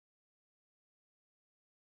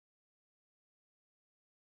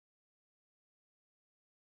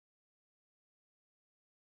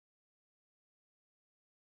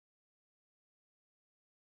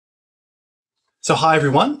So hi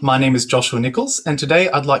everyone, my name is Joshua Nicholls, and today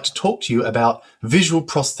I'd like to talk to you about visual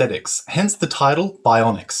prosthetics, hence the title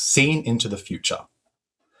Bionics, Seen into the Future.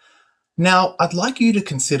 Now, I'd like you to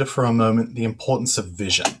consider for a moment the importance of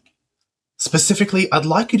vision. Specifically, I'd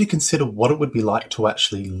like you to consider what it would be like to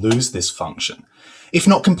actually lose this function. If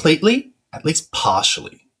not completely, at least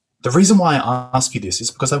partially. The reason why I ask you this is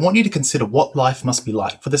because I want you to consider what life must be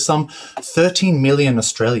like for the some 13 million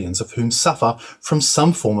Australians of whom suffer from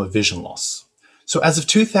some form of vision loss. So as of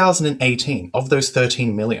 2018, of those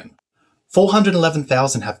 13 million,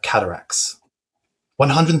 411,000 have cataracts.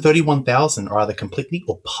 131,000 are either completely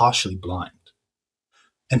or partially blind.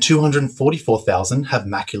 And 244,000 have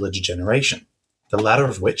macular degeneration, the latter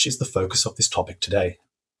of which is the focus of this topic today.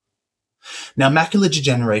 Now, macular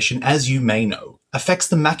degeneration, as you may know, affects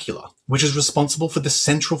the macula, which is responsible for the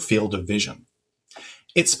central field of vision.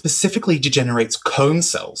 It specifically degenerates cone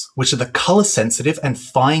cells, which are the color-sensitive and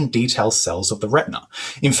fine detail cells of the retina.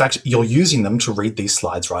 In fact, you're using them to read these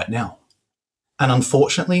slides right now. And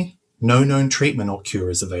unfortunately, no known treatment or cure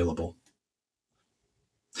is available.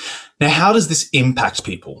 Now, how does this impact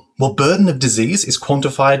people? Well, burden of disease is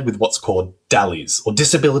quantified with what's called DALYs, or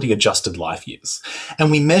disability-adjusted life years. And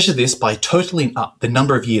we measure this by totaling up the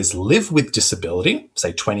number of years lived with disability,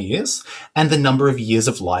 say 20 years, and the number of years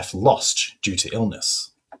of life lost due to illness.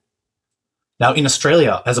 Now, in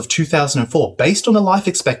Australia, as of 2004, based on a life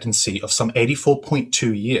expectancy of some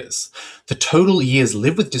 84.2 years, the total years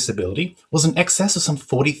lived with disability was in excess of some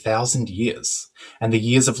 40,000 years, and the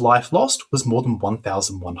years of life lost was more than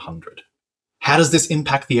 1,100. How does this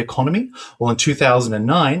impact the economy? Well, in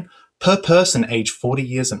 2009, per person aged 40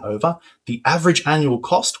 years and over, the average annual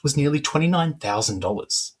cost was nearly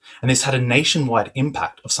 $29,000, and this had a nationwide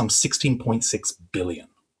impact of some 16.6 billion.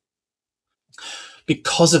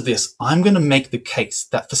 Because of this, I'm going to make the case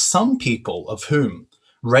that for some people of whom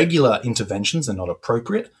regular interventions are not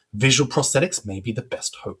appropriate, visual prosthetics may be the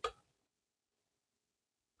best hope.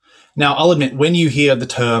 Now, I'll admit, when you hear the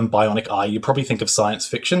term bionic eye, you probably think of science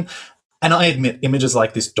fiction, and I admit images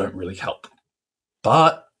like this don't really help.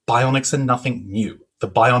 But bionics are nothing new. The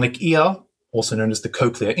bionic ear, also known as the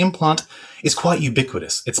cochlear implant, is quite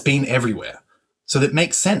ubiquitous. It's been everywhere. So it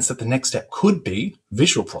makes sense that the next step could be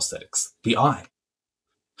visual prosthetics, the eye.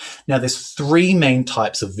 Now, there's three main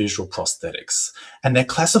types of visual prosthetics, and they're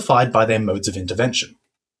classified by their modes of intervention.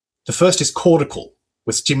 The first is cortical,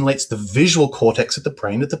 which stimulates the visual cortex of the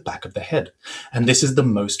brain at the back of the head, and this is the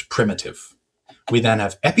most primitive. We then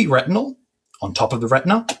have epiretinal, on top of the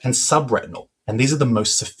retina, and subretinal, and these are the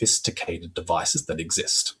most sophisticated devices that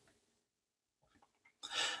exist.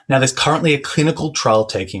 Now, there's currently a clinical trial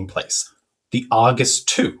taking place, the Argus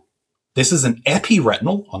 2. This is an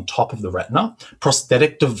epiretinal, on top of the retina,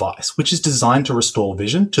 prosthetic device which is designed to restore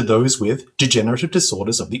vision to those with degenerative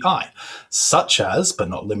disorders of the eye, such as, but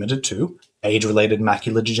not limited to, age-related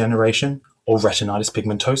macular degeneration or retinitis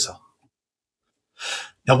pigmentosa.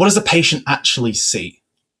 Now, what does a patient actually see?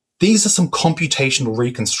 These are some computational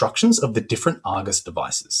reconstructions of the different Argus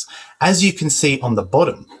devices. As you can see on the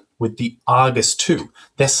bottom, with the Argus 2,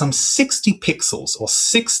 there's some 60 pixels or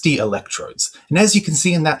 60 electrodes. And as you can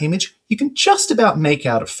see in that image, you can just about make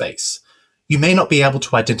out a face. You may not be able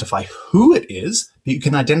to identify who it is, but you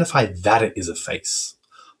can identify that it is a face.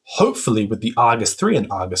 Hopefully with the Argus 3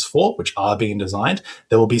 and Argus 4, which are being designed,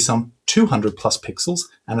 there will be some 200 plus pixels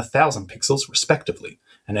and 1,000 pixels respectively.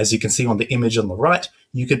 And as you can see on the image on the right,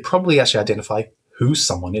 you could probably actually identify who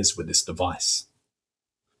someone is with this device.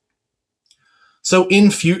 So in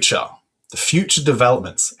future, the future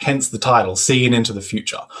developments, hence the title, Seeing into the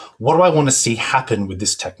Future, what do I want to see happen with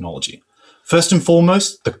this technology? First and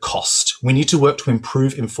foremost, the cost. We need to work to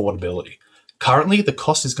improve affordability. Currently, the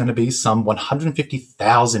cost is going to be some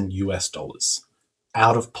 150,000 US dollars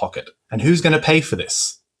out of pocket. And who's going to pay for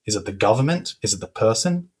this? Is it the government? Is it the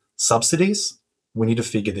person? Subsidies? We need to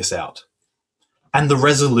figure this out. And the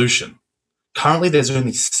resolution. Currently, there's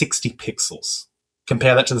only 60 pixels.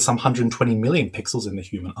 Compare that to the some 120 million pixels in the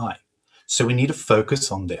human eye. So we need to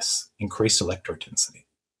focus on this, increased electrodensity.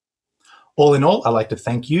 All in all, I'd like to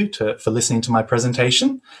thank you for listening to my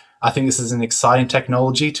presentation. I think this is an exciting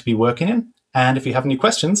technology to be working in. And if you have any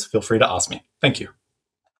questions, feel free to ask me. Thank you.